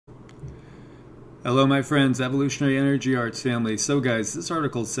Hello, my friends, Evolutionary Energy Arts family. So, guys, this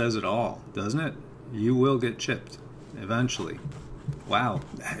article says it all, doesn't it? You will get chipped eventually. Wow,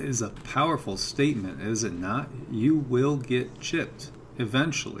 that is a powerful statement, is it not? You will get chipped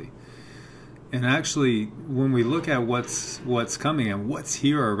eventually. And actually, when we look at what's coming and what's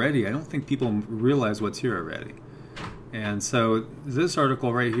here already, I don't think people realize what's here already. And so, this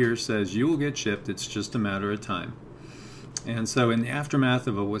article right here says you will get chipped. It's just a matter of time. And so, in the aftermath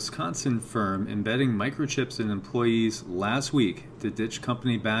of a Wisconsin firm embedding microchips in employees last week to ditch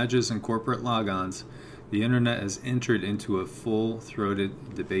company badges and corporate logons, the internet has entered into a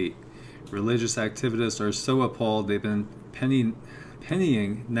full-throated debate. Religious activists are so appalled they've been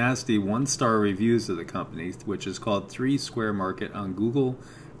pennying nasty one-star reviews of the company, which is called 3 Square Market on Google,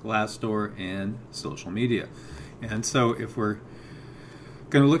 Glassdoor, and social media. And so, if we're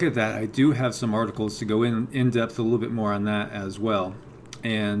going to look at that, I do have some articles to go in depth a little bit more on that as well.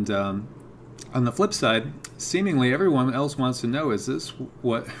 And on the flip side, seemingly everyone else wants to know, is this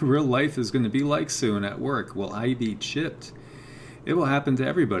what real life is going to be like soon at work? Will I be chipped? It will happen to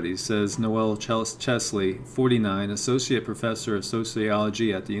everybody, says Noelle Chesley, 49, associate professor of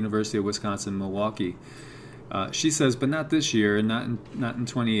sociology at the University of Wisconsin-Milwaukee. She says, but not this year, and not in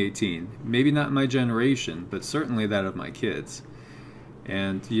 2018. Maybe not my generation, but certainly that of my kids.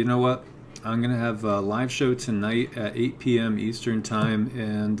 And you know what? I'm going to have a live show tonight at 8 p.m. Eastern Time,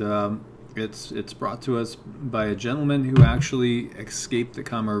 and it's brought to us by a gentleman who actually escaped the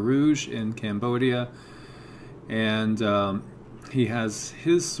Khmer Rouge in Cambodia, and he has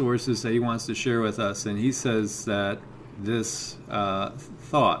his sources that he wants to share with us, and he says that this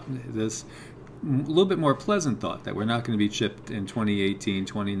thought, this little bit more pleasant thought, that we're not going to be chipped in 2018,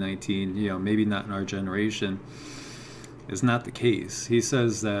 2019, maybe not in our generation, is not the case. He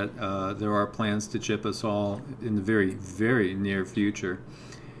says that there are plans to chip us all in the very, very near future.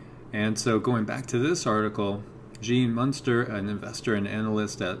 And so going back to this article, Gene Munster, an investor and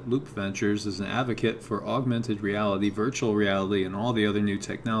analyst at Loop Ventures, is an advocate for augmented reality, virtual reality, and all the other new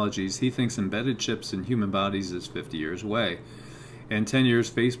technologies. He thinks embedded chips in human bodies is 50 years away. In 10 years,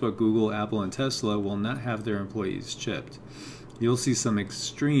 Facebook, Google, Apple, and Tesla will not have their employees chipped. You'll see some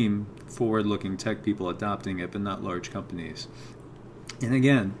extreme forward-looking tech people adopting it, but not large companies. And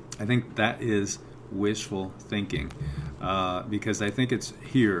again, I think that is wishful thinking, because I think it's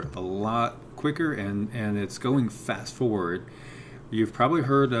here a lot quicker, and it's going fast forward. You've probably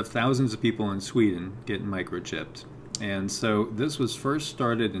heard of thousands of people in Sweden getting microchipped. And so this was first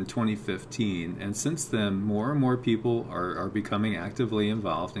started in 2015, and since then, more and more people are becoming actively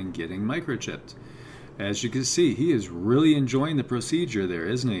involved in getting microchipped. As you can see, he is really enjoying the procedure there,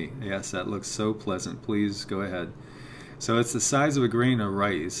 isn't he? Yes, that looks so pleasant. Please go ahead. So it's the size of a grain of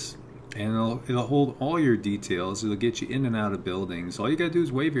rice, and it'll hold all your details. It'll get you in and out of buildings. All you got to do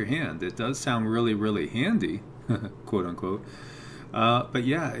is wave your hand. It does sound really, really handy, quote unquote. But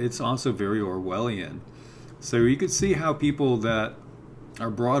yeah, it's also very Orwellian. So you could see how people that are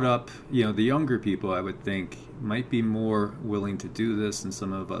brought up, the younger people, I would think, might be more willing to do this than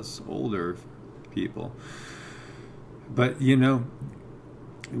some of us older people. But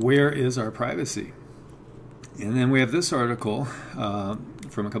where is our privacy? And then we have this article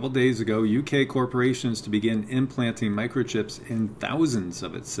from a couple days ago: UK corporations to begin implanting microchips in thousands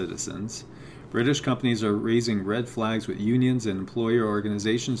of its citizens. British companies are raising red flags with unions and employer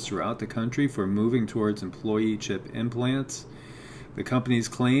organizations throughout the country for moving towards employee chip implants. The companies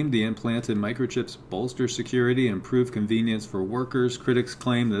claim the implanted microchips bolster security and improve convenience for workers. Critics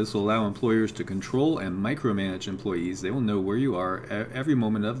claim that this will allow employers to control and micromanage employees. They will know where you are every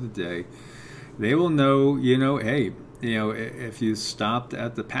moment of the day. They will know, hey, if you stopped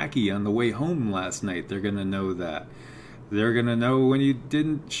at the Packy on the way home last night, they're going to know that. They're going to know when you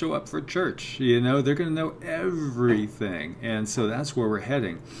didn't show up for church. They're going to know everything. And so that's where we're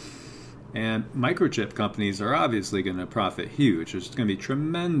heading. And microchip companies are obviously going to profit huge. There's going to be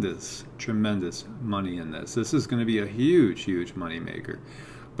tremendous, tremendous money in this. This is going to be a huge, huge money maker.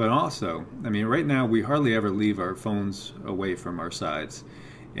 But also, right now we hardly ever leave our phones away from our sides.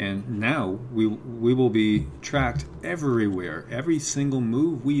 And now we will be tracked everywhere. Every single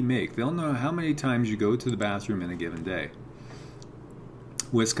move we make. They'll know how many times you go to the bathroom in a given day.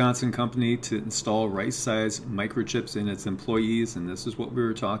 Wisconsin company to install rice-sized microchips in its employees, and this is what we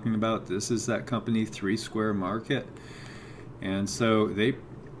were talking about. This is that company, 3 Square Market. And so they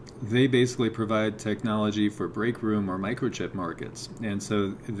basically provide technology for break room or microchip markets. And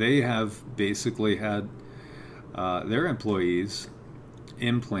so they have basically had their employees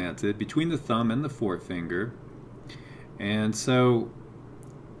implanted between the thumb and the forefinger. And so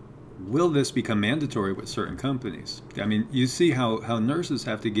will this become mandatory with certain companies? I mean, you see how nurses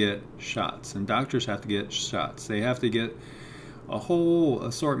have to get shots and doctors have to get shots. They have to get a whole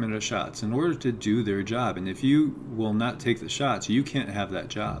assortment of shots in order to do their job. And if you will not take the shots, you can't have that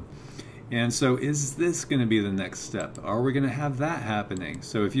job. And so is this going to be the next step? Are we going to have that happening?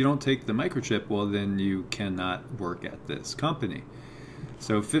 So if you don't take the microchip, well, then you cannot work at this company.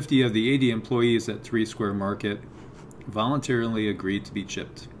 So 50 of the 80 employees at 3 Square Market voluntarily agreed to be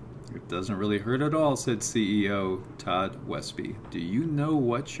chipped. It doesn't really hurt at all, said CEO Todd Westby. Do you know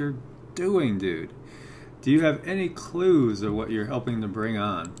what you're doing, dude? Do you have any clues of what you're helping to bring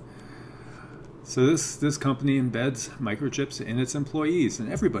on? So this company embeds microchips in its employees,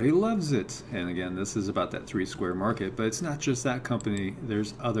 and everybody loves it. And again, this is about that 3 Square Market, but it's not just that company.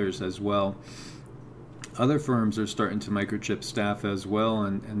 There's others as well. Other firms are starting to microchip staff as well,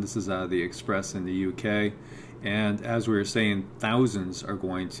 and this is out of the Express in the UK. And as we were saying, thousands are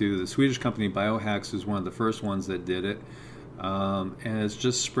going to. The Swedish company Biohacker is one of the first ones that did it. And it's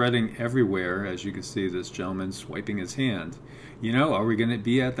just spreading everywhere, as you can see this gentleman swiping his hand. You know, are we going to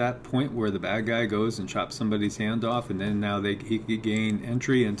be at that point where the bad guy goes and chops somebody's hand off, and then now he could gain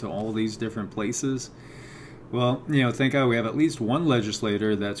entry into all these different places? Well, you know, thank God we have at least one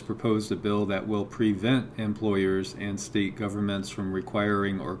legislator that's proposed a bill that will prevent employers and state governments from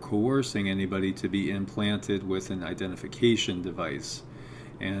requiring or coercing anybody to be implanted with an identification device.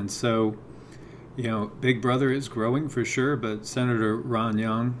 And so, you know, Big Brother is growing for sure, but Senator Ron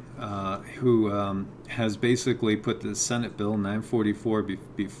Young, who has basically put the Senate Bill 944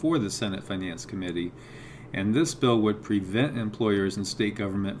 before the Senate Finance Committee, and this bill would prevent employers and state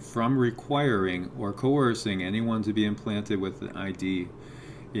government from requiring or coercing anyone to be implanted with an ID,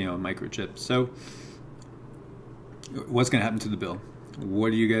 you know, microchip. So what's going to happen to the bill?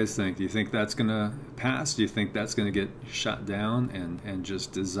 What do you guys think? Do you think that's going to pass? Do you think that's going to get shot down and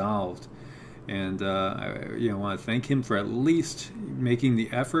just dissolved? And I want to thank him for at least making the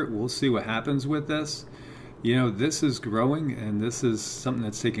effort. We'll see what happens with this. You know, this is growing, and this is something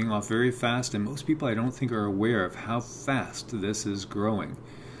that's taking off very fast, and most people I don't think are aware of how fast this is growing.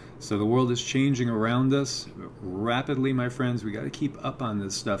 So the world is changing around us rapidly, my friends. We got to keep up on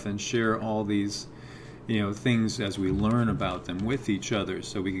this stuff and share all these, you know, things as we learn about them with each other,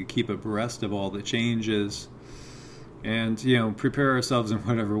 so we can keep abreast of all the changes and, you know, prepare ourselves in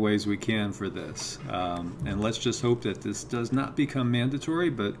whatever ways we can for this. And let's just hope that this does not become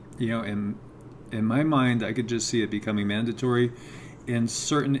mandatory, but, you know, in my mind, I could just see it becoming mandatory in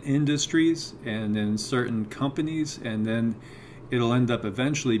certain industries and in certain companies, and then it'll end up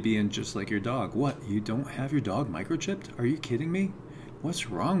eventually being just like your dog. What, you don't have your dog microchipped? Are you kidding me? What's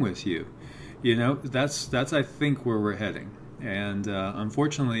wrong with you? You know, that's I think where we're heading. And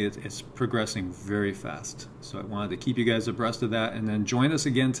unfortunately, it's progressing very fast. So I wanted to keep you guys abreast of that. And then join us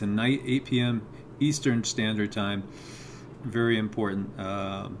again tonight, 8 p.m. Eastern Standard Time. Very important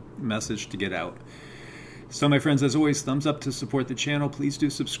message to get out. So my friends, as always, thumbs up to support the channel. Please do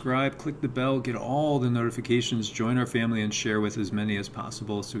subscribe, click the bell, get all the notifications, join our family, and share with as many as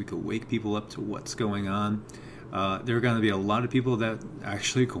possible so we can wake people up to what's going on. There are going to be a lot of people that are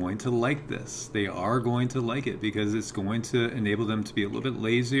actually going to like this. They are going to like it because it's going to enable them to be a little bit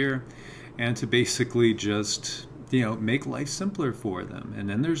lazier and to basically just, you know, make life simpler for them. And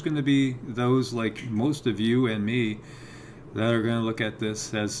then there's going to be those like most of you and me that are going to look at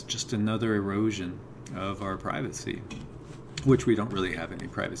this as just another erosion of our privacy, which we don't really have any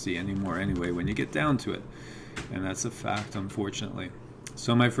privacy anymore anyway when you get down to it. And that's a fact, unfortunately.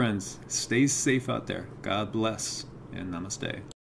 So my friends, stay safe out there. God bless, and namaste.